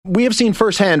we have seen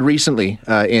firsthand recently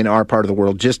in our part of the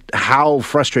world just how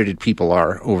frustrated people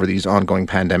are over these ongoing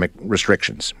pandemic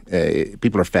restrictions.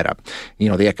 People are fed up.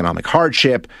 The economic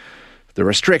hardship, the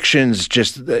restrictions,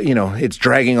 just, it's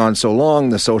dragging on so long,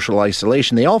 the social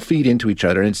isolation, they all feed into each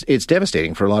other. And it's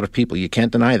devastating for a lot of people. You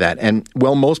can't deny that. And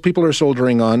while most people are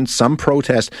soldiering on, some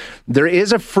protest, there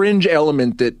is a fringe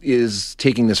element that is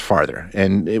taking this farther.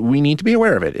 And we need to be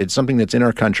aware of it. It's something that's in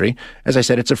our country. As I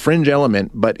said, it's a fringe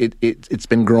element, but it's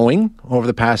been growing over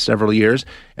the past several years.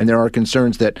 And there are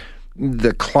concerns that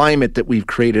the climate that we've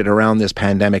created around this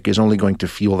pandemic is only going to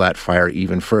fuel that fire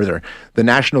even further. The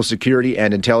National Security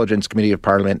and Intelligence Committee of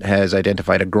Parliament has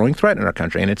identified a growing threat in our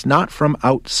country, and it's not from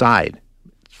outside,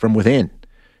 it's from within.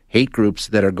 Hate groups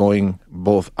that are going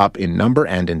both up in number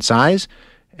and in size.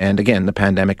 And again, the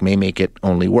pandemic may make it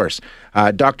only worse.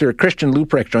 Dr. Christian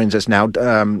Leuprecht joins us now.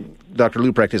 Dr.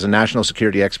 Leuprecht is a national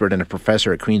security expert and a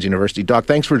professor at Queen's University. Doc,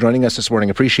 thanks for joining us this morning.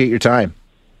 Appreciate your time.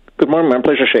 Good morning, my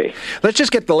pleasure, Shay. Let's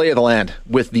just get the lay of the land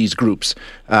with these groups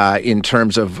in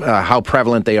terms of how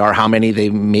prevalent they are, how many they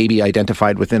may be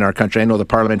identified within our country. I know the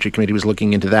Parliamentary Committee was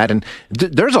looking into that, and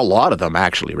there's a lot of them,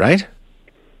 actually, right?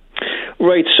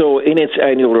 Right, so in its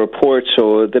annual report,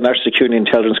 so the National Security and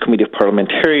Intelligence Committee of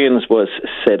Parliamentarians was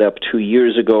set up 2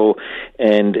 years ago,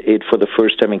 and it, for the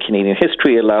first time in Canadian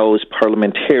history, allows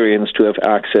parliamentarians to have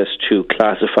access to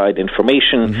classified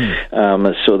information,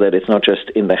 so that it's not just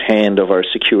in the hand of our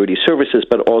security services,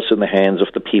 but also in the hands of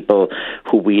the people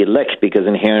who we elect, because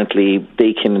inherently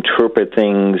they can interpret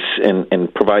things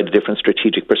and provide a different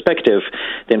strategic perspective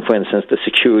than, for instance, the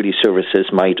security services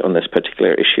might on this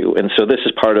particular issue. And so this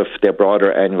is part of their broader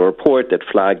annual report that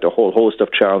flagged a whole host of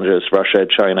challenges: Russia,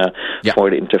 China,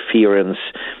 foreign interference,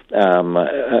 but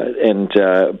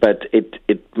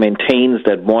it maintains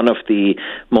that one of the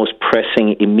most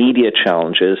pressing immediate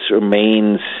challenges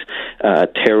remains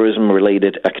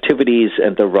terrorism-related activities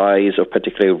and the rise of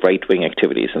particularly right-wing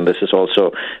activities. And this is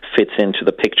also fits into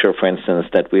the picture, for instance,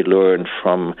 that we learned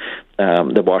from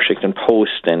the Washington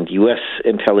Post and U.S.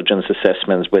 intelligence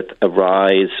assessments, with a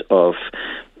rise of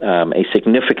a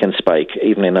significant spike,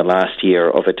 even in the last year,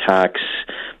 of attacks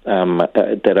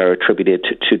that are attributed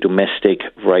to domestic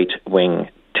right-wing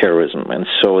terrorism. And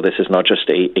so this is not just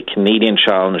a Canadian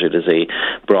challenge, it is a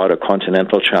broader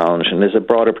continental challenge, and there's a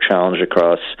broader challenge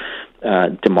across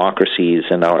democracies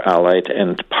and our allied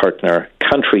and partner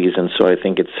countries. And so I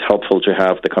think it's helpful to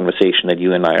have the conversation that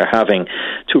you and I are having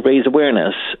to raise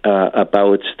awareness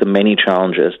about the many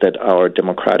challenges that our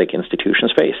democratic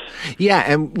institutions face.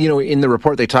 Yeah, and in the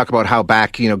report they talk about how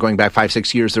going back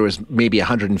 5-6 years, there was maybe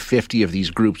 150 of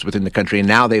these groups within the country, and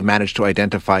now they've managed to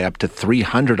identify up to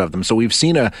 300 of them. So we've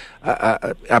seen a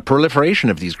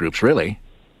proliferation of these groups, really.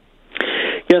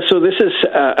 Yeah, so this is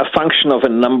a function of a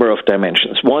number of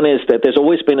dimensions. One is that there's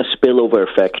always been a spillover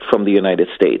effect from the United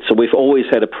States. So we've always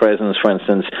had a presence, for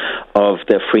instance, of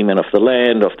the freemen of the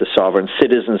land, of the sovereign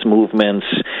citizens movements.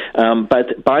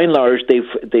 But by and large,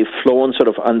 they've flown sort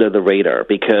of under the radar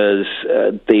because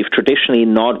they've traditionally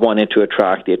not wanted to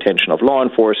attract the attention of law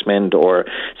enforcement or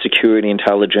security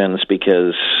intelligence,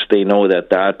 because they know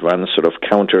that runs sort of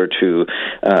counter to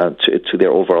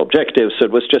their overall objectives. So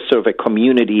it was just sort of a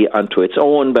community unto its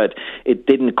own, but it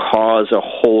didn't cause a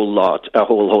whole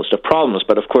host of problems.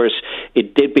 But of course,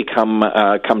 it did come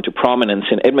to prominence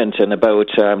in Edmonton about,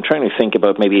 I'm trying to think,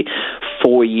 about maybe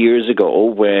 4 years ago,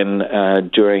 when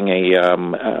during a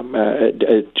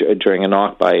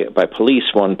knock by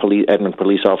police, one Edmonton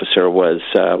police officer was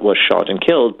shot and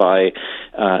killed by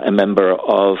a member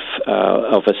of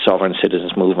a sovereign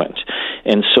citizens movement.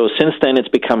 And so since then, it's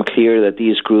become clear that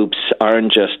these groups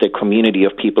aren't just a community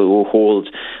of people who hold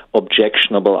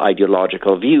objectionable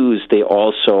ideological views. They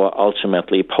also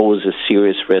ultimately pose a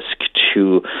serious risk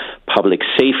to public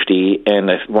safety.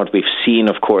 And what we've seen,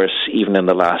 of course, even in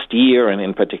the last year, and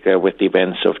in particular with the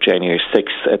events of January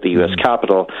 6th at the U.S.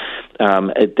 Capitol,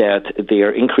 that they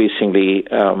are increasingly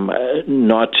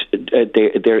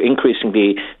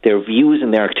their views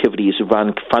and their activities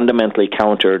run fundamentally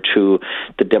counter to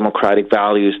the democratic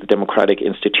values, the democratic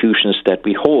institutions that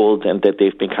we hold, and that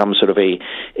they've become sort of a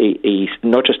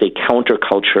not just a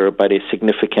counterculture, but a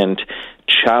significant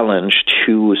challenge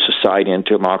to society and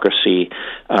democracy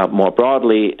more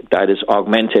broadly, that is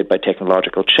augmented by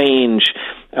technological change.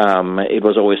 It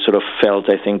was always sort of felt,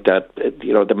 I think, that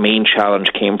the main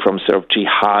challenge came from sort of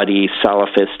jihadi,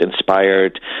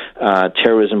 Salafist-inspired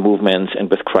terrorism movements, and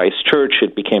with Christchurch,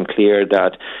 it became clear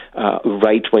that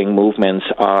right-wing movements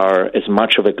are as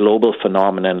much of a global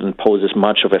phenomenon and pose as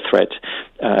much of a threat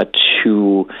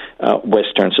to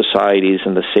Western societies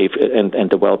and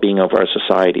the well-being of our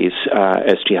societies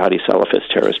as jihadi Salafist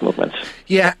terrorist movements.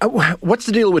 Yeah, what's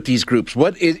the deal with these groups?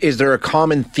 What is there a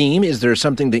common theme? Is there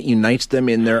something that unites them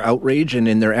in their outrage and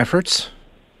in their efforts?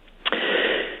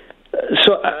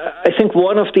 So I think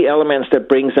one of the elements that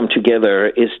brings them together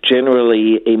is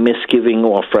generally a misgiving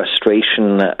or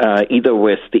frustration, either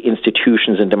with the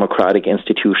institutions and democratic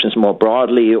institutions more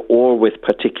broadly or with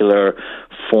particular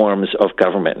forms of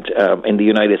government. In the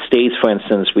United States, for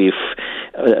instance, we've,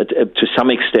 to some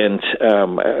extent,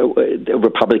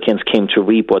 Republicans came to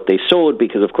reap what they sowed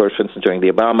because, of course, for instance, during the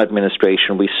Obama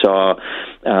administration, we saw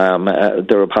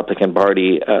the Republican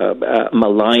Party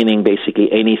maligning basically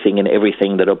anything and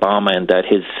everything that Obama and that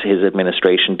his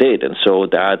administration did. And so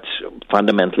that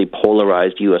fundamentally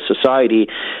polarized U.S. society.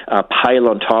 Pile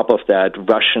on top of that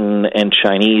Russian and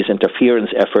Chinese interference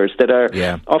efforts that are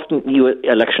often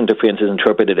election interference is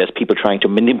interpreted as people trying to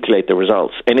manipulate the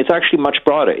results. And it's actually much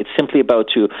broader. It's simply about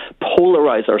to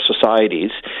polarize our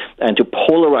societies and to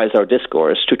polarize our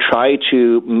discourse to try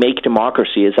to make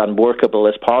democracy as unworkable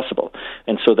as possible.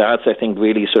 And so that's, I think,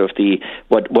 really sort of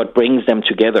what brings them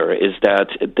together is that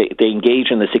they engage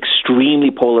in this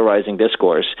extremely polarizing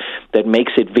discourse that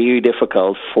makes it very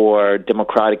difficult for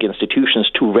democratic institutions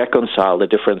to reconcile the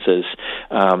differences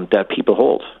that people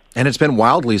hold. And it's been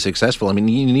wildly successful. I mean,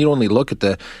 you need only look at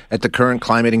the current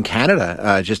climate in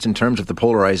Canada, just in terms of the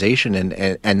polarization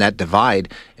and that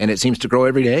divide, and it seems to grow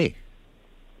every day.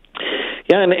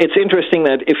 Yeah, and it's interesting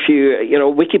that if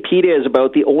Wikipedia is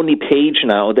about the only page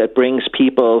now that brings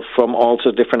people from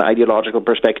also different ideological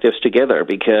perspectives together,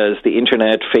 because the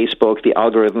internet, Facebook, the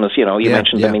algorithms, you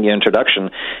mentioned them in your introduction,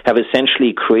 have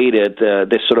essentially created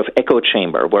this sort of echo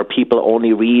chamber where people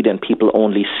only read and people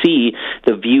only see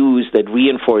the views that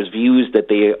reinforce views that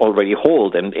they already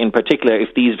hold. And in particular,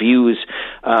 if these views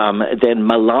then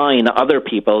malign other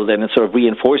people, then it sort of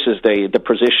reinforces the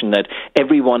position that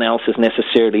everyone else is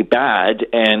necessarily bad,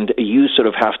 and you sort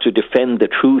of have to defend the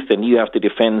truth, and you have to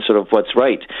defend sort of what's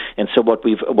right. And so what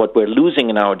we're losing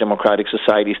in our democratic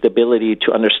society is the ability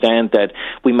to understand that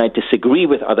we might disagree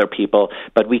with other people,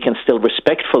 but we can still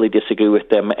respectfully disagree with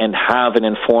them and have an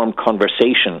informed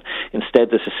conversation. Instead,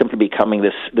 this is simply becoming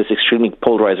this extremely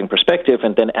polarizing perspective,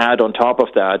 and then add on top of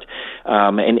that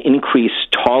an increased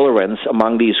tolerance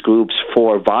among these groups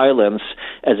for violence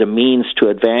as a means to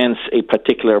advance a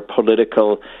particular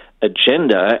political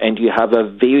agenda, and you have a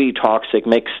very toxic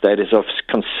mix that is of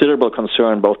considerable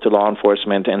concern both to law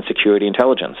enforcement and security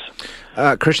intelligence.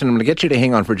 Christian, I'm going to get you to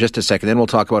hang on for just a second, then we'll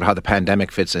talk about how the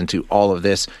pandemic fits into all of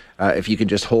this. If you can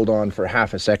just hold on for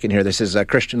half a second here. This is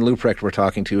Christian Leuprecht we're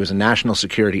talking to, who's a national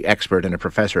security expert and a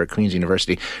professor at Queen's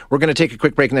University. We're going to take a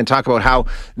quick break and then talk about how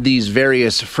these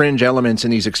various fringe elements in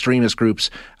these extremist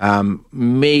groups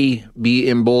may be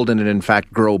emboldened and in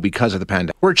fact grow because of the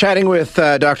pandemic. We're chatting with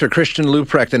Dr. Christian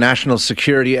Leuprecht, a national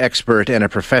security expert and a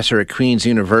professor at Queen's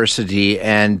University.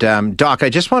 And Doc, I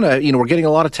just want to, we're getting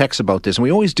a lot of texts about this, and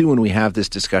we always do when we have this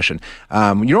discussion.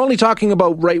 You're only talking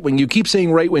about right wing. You keep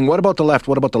saying right wing. What about the left?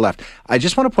 What about the left? I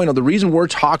just want to point out the reason we're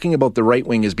talking about the right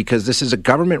wing is because this is a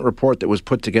government report that was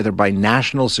put together by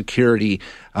national security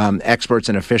experts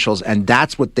and officials, and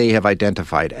that's what they have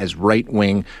identified as right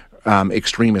wing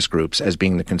extremist groups as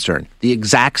being the concern. The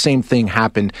exact same thing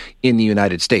happened in the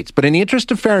United States. But in the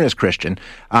interest of fairness, Christian,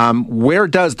 where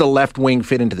does the left wing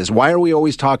fit into this? Why are we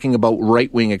always talking about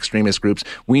right wing extremist groups?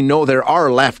 We know there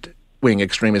are left-wing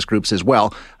extremist groups as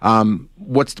well.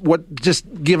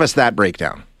 Just give us that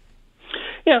breakdown.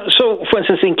 Yeah, so for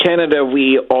instance, in Canada,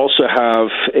 we also have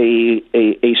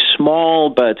a small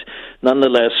but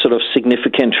nonetheless sort of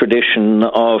significant tradition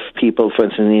of people, for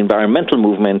instance, in the environmental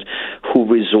movement,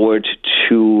 who resort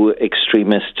to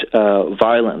extremist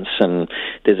violence. And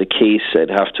there's a case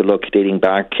I'd have to look dating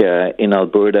back in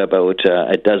Alberta about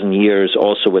a dozen years,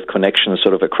 also with connections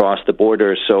sort of across the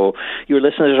border. So your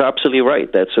listeners are absolutely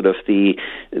right that sort of the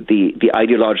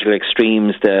ideological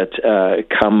extremes that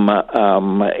come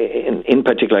in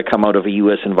particular come out of a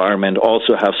U.S. environment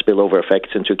also have spillover effects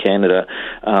into Canada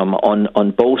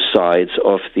on both sides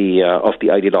of the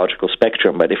ideological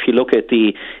spectrum. But if you look at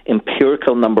the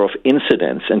empirical number of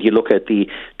incidents and you look at the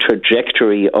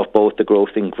trajectory of both the growth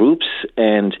in groups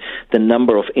and the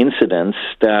number of incidents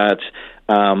that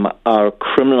are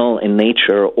criminal in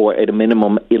nature or at a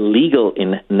minimum illegal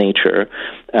in nature,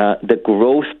 the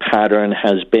growth pattern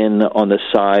has been on the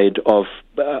side of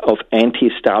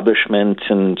anti-establishment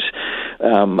and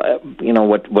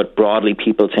what broadly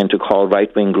people tend to call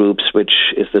right-wing groups, which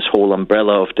is this whole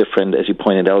umbrella of different, as you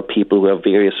pointed out, people who have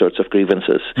various sorts of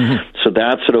grievances. Mm-hmm. So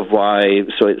that's sort of why.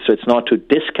 So it's not to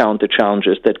discount the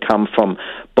challenges that come from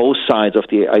both sides of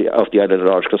the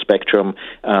ideological spectrum,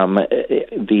 and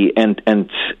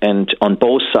on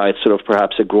both sides, sort of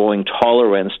perhaps a growing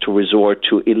tolerance to resort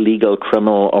to illegal,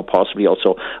 criminal, or possibly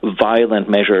also violent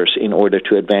measures in order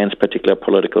to advance particular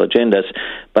political agendas.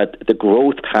 But the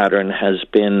growth pattern has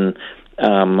been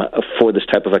for this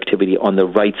type of activity on the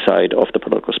right side of the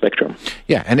political spectrum.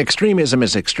 Yeah, and extremism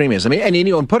is extremism.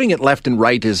 And putting it left and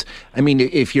right is,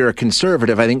 if you're a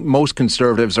conservative, I think most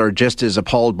conservatives are just as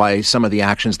appalled by some of the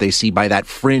actions they see by that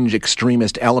fringe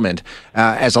extremist element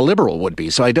as a liberal would be.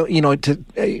 So I don't,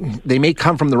 they may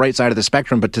come from the right side of the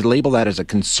spectrum, but to label that as a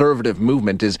conservative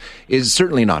movement is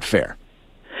certainly not fair.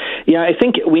 Yeah, I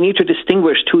think we need to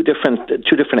distinguish two different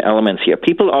elements here.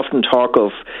 People often talk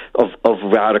of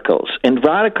radicals, and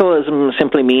radicalism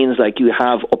simply means like you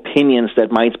have opinions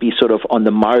that might be sort of on the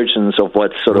margins of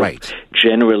what's sort of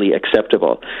generally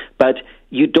acceptable. But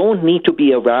you don't need to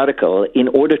be a radical in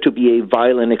order to be a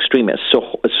violent extremist.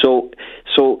 So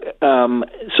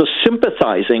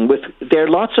sympathizing with, there are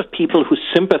lots of people who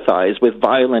sympathize with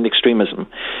violent extremism,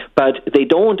 but they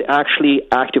don't actually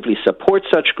actively support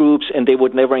such groups, and they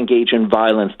would never engage in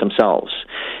violence themselves.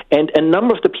 And a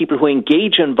number of the people who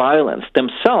engage in violence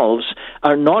themselves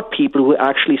are not people who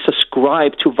actually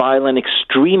subscribe to violent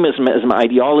extremism as an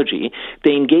ideology.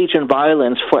 They engage in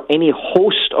violence for any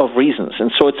host of reasons.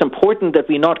 And so it's important that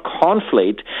we not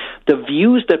conflate the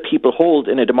views that people hold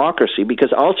in a democracy,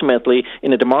 because ultimately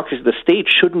in a democracy the state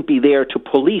shouldn't be there to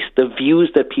police the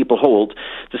views that people hold.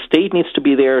 The state needs to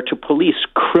be there to police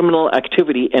criminal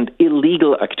activity and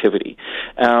illegal activity.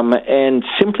 And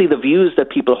simply the views that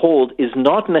people hold is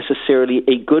not necessarily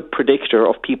a good predictor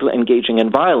of people engaging in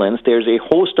violence. There's a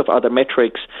host of other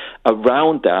metrics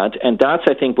around that, and that's,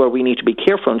 I think, where we need to be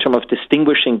careful in terms of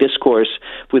distinguishing discourse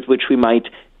with which we might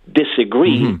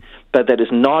disagree, but that is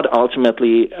not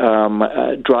ultimately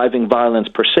driving violence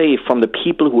per se from the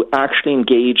people who actually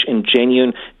engage in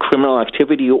genuine criminal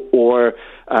activity or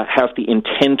have the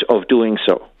intent of doing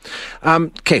so.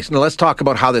 Okay, so now let's talk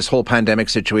about how this whole pandemic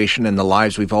situation and the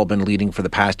lives we've all been leading for the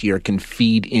past year can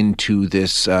feed into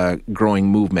this growing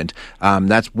movement.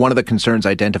 That's one of the concerns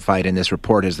identified in this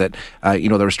report, is that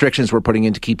the restrictions we're putting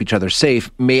in to keep each other safe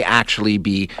may actually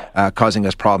be causing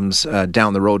us problems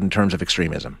down the road in terms of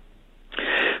extremism.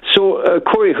 So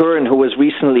Corey Hearn, who was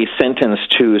recently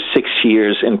sentenced to 6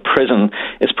 years in prison,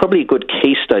 is probably a good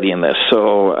case study in this.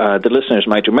 So the listeners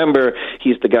might remember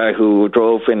he's the guy who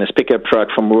drove in his pickup truck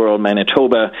from rural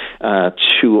Manitoba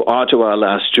to Ottawa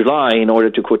last July in order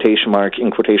to, quotation marks,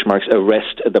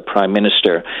 arrest the Prime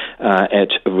Minister at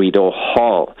Rideau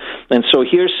Hall. And so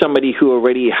here's somebody who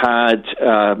already had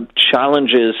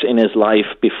challenges in his life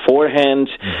beforehand.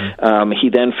 He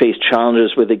then faced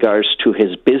challenges with regards to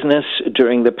his business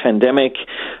during the pandemic,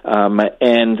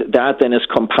 and that then is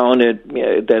compounded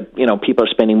that people are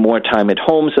spending more time at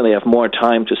home, so they have more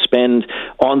time to spend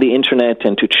on the internet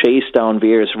and to chase down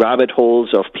various rabbit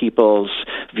holes of people's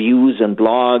views and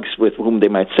blogs with whom they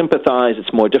might sympathize.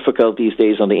 It's more difficult these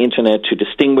days on the internet to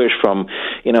distinguish from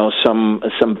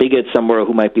some bigot somewhere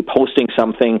who might be posting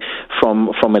something from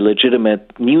a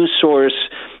legitimate news source.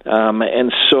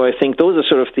 And so I think those are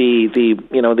sort of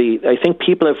I think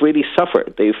people have really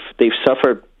suffered. They've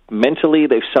suffered mentally,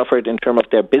 they've suffered in terms of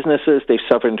their businesses, they've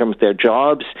suffered in terms of their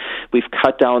jobs. We've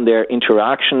cut down their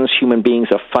interactions. Human beings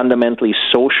are fundamentally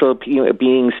social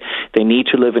beings. They need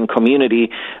to live in community,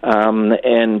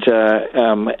 and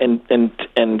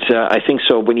I think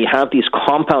so. When you have these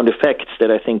compound effects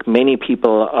that I think many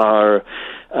people are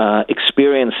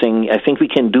experiencing, I think we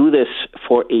can do this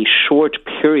for a short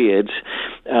period,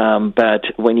 but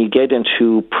when you get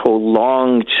into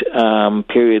prolonged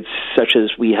periods such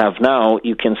as we have now,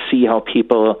 you can see how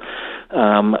people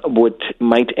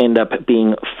might end up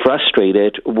being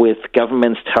frustrated with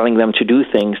governments telling them to do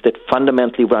things that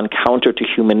fundamentally run counter to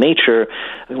human nature,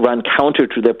 run counter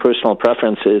to their personal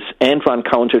preferences, and run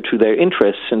counter to their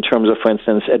interests in terms of, for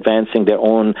instance, advancing their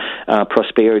own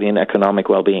prosperity and economic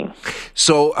well-being.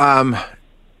 So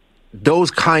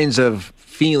those kinds of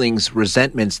feelings,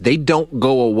 resentments, they don't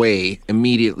go away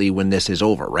immediately when this is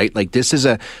over, right? Like, this is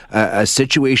a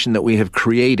situation that we have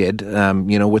created,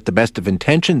 with the best of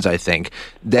intentions, I think,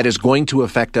 that is going to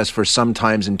affect us for some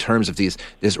times in terms of this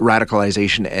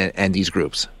radicalization and these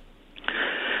groups.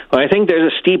 Well, I think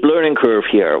there's a steep learning curve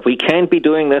here. We can't be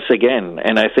doing this again.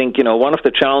 And I think, one of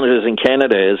the challenges in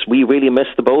Canada is we really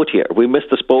missed the boat here. We missed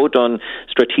this boat on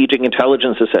strategic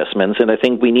intelligence assessments, and I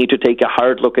think we need to take a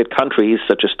hard look at countries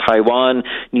such as Taiwan,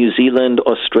 New Zealand,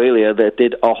 Australia that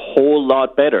did a whole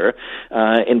lot better,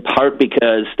 in part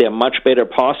because they're much better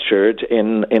postured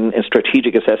in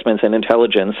strategic assessments and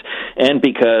intelligence, and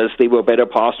because they were better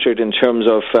postured in terms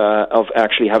of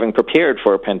actually having prepared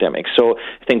for a pandemic. So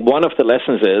I think one of the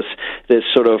lessons is this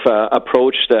sort of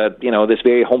approach that, this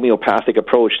very homeopathic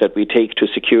approach that we take to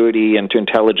security and to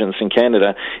intelligence in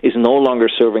Canada is no longer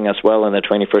serving us well in the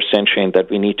 21st century, and that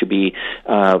we need to be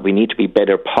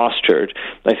better postured.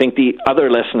 I think the other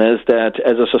lesson is that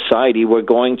as a society, we're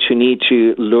going to need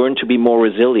to learn to be more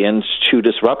resilient to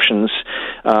disruptions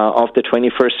of the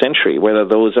 21st century, whether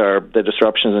those are the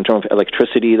disruptions in terms of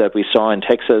electricity that we saw in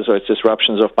Texas, or it's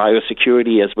disruptions of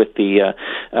biosecurity as with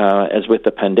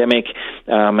the pandemic.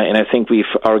 And I think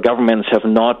our governments have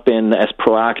not been as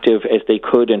proactive as they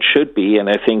could and should be. And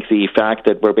I think the fact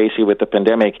that we're basically with the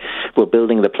pandemic, we're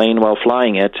building the plane while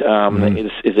flying it,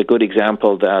 is a good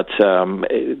example that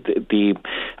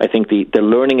I think the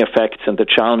learning effects and the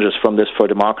challenges from this for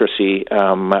democracy,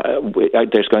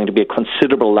 there's going to be a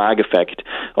considerable lag effect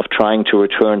of trying to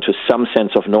return to some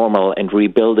sense of normal and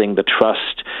rebuilding the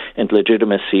trust and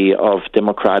legitimacy of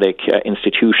democratic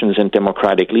institutions and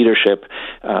democratic leadership.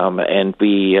 And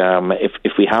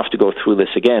if we have to go through this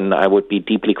again, I would be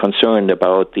deeply concerned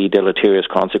about the deleterious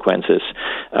consequences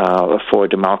for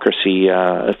democracy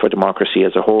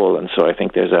as a whole. And so I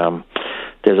think there's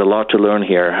a lot to learn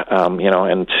here,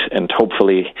 and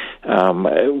hopefully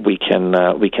we can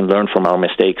learn from our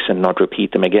mistakes and not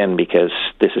repeat them again, because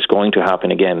this is going to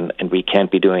happen again, and we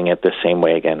can't be doing it the same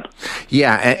way again.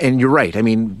 Yeah, and you're right. I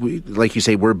mean, like you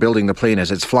say, we're building the plane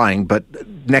as it's flying, but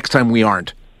next time we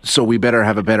aren't. So we better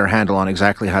have a better handle on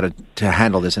exactly how to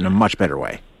handle this in a much better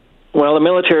way. Well, the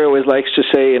military always likes to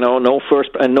say, no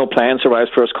plan survives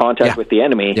first contact with the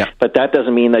enemy, but that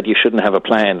doesn't mean that you shouldn't have a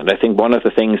plan. And I think one of the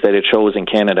things that it shows in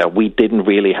Canada, we didn't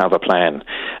really have a plan.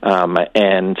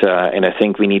 And I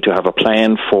think we need to have a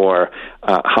plan for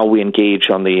how we engage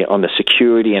on the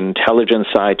security and intelligence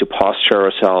side to posture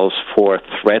ourselves for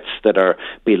threats that are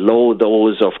below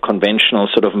those of conventional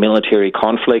sort of military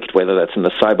conflict, whether that's in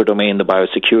the cyber domain, the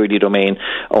biosecurity domain,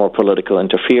 or political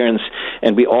interference.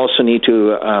 And we also need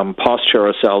to posture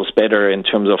ourselves better in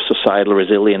terms of societal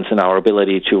resilience and our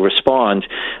ability to respond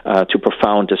to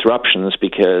profound disruptions,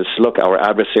 because, look, our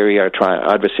adversaries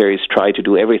try to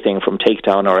do everything from take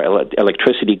down our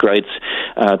electricity grids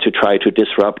to try to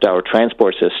disrupt our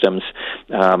transport systems,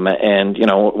 and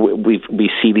we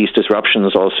see these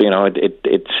disruptions also.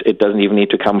 It doesn't even need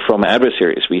to come from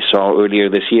adversaries. We saw earlier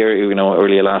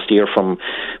last year from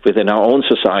within our own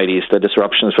societies the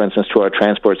disruptions, for instance, to our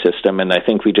transport system. And I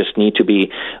think we just need to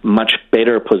be much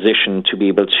better positioned to be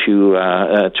able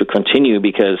to continue,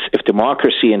 because if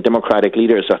democracy and democratic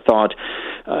leaders are thought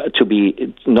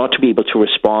not to be able to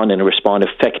respond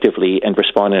effectively and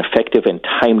respond in effective and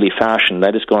timely fashion,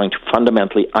 that is going to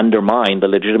fundamentally undermine the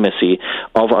legitimacy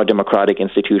of our democratic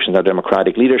institutions, our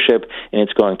democratic leadership, and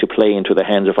it's going to play into the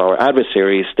hands of our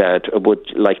adversaries that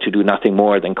would like to do nothing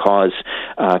more than cause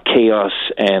chaos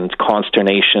and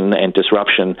consternation and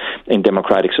disruption in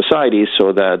democratic societies,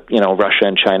 so that Russia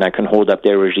and China can hold up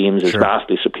their regimes as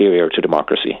vastly superior to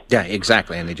democracy. Yeah,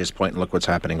 exactly. And they just point and look what's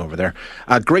happening over there.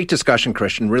 Great discussion,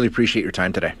 Christian. Really appreciate your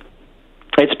time today.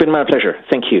 It's been my pleasure.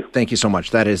 Thank you. Thank you so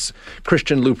much. That is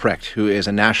Christian Leuprecht, who is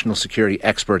a national security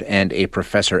expert and a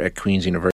professor at Queen's University.